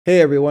Hey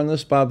everyone,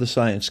 this is Bob the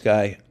Science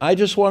Guy. I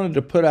just wanted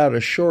to put out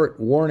a short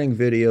warning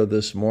video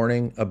this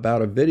morning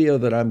about a video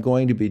that I'm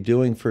going to be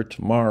doing for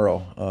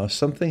tomorrow.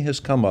 Something has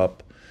come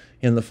up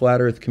in the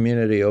Flat Earth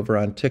community over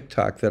on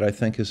TikTok that I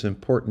think is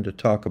important to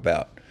talk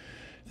about.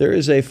 There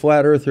is a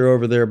flat earther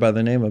over there by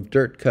the name of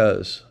Dirt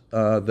Cuz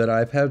that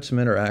I've had some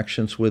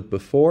interactions with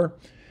before.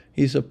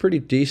 He's a pretty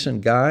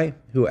decent guy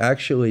who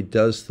actually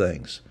does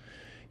things.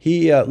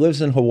 He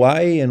lives in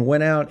Hawaii and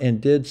went out and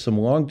did some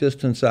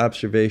long-distance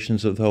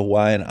observations of the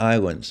Hawaiian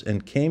Islands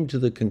and came to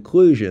the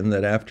conclusion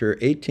that after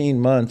 18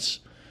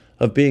 months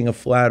of being a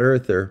flat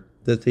earther,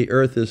 that the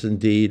Earth is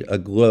indeed a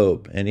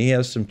globe. And he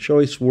has some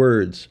choice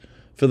words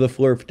for the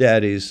flurf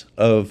daddies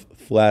of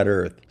flat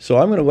Earth. So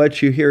I'm going to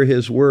let you hear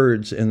his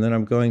words, and then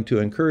I'm going to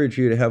encourage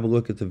you to have a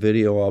look at the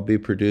video I'll be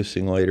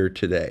producing later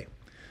today.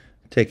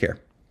 Take care.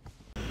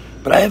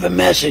 But I have a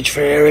message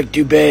for Eric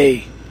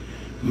Dubay,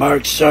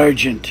 Mark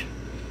Sargent,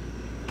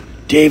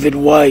 David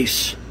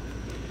Weiss.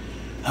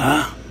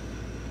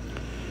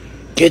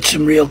 Get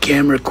some real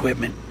camera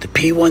equipment. The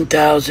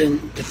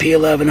P1000, the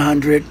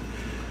P1100,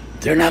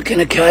 they're not going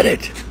to cut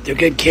it. They're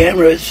good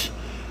cameras,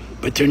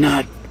 but they're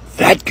not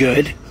that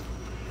good.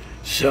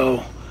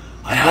 So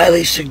I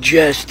highly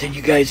suggest that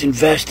you guys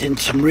invest in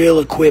some real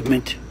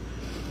equipment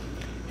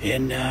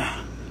and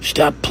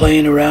stop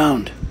playing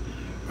around,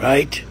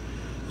 right?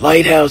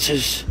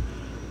 Lighthouses,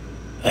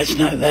 that's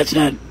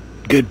not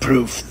good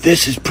proof.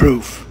 This is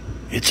proof.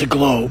 It's a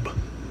globe.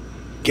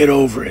 Get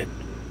over it.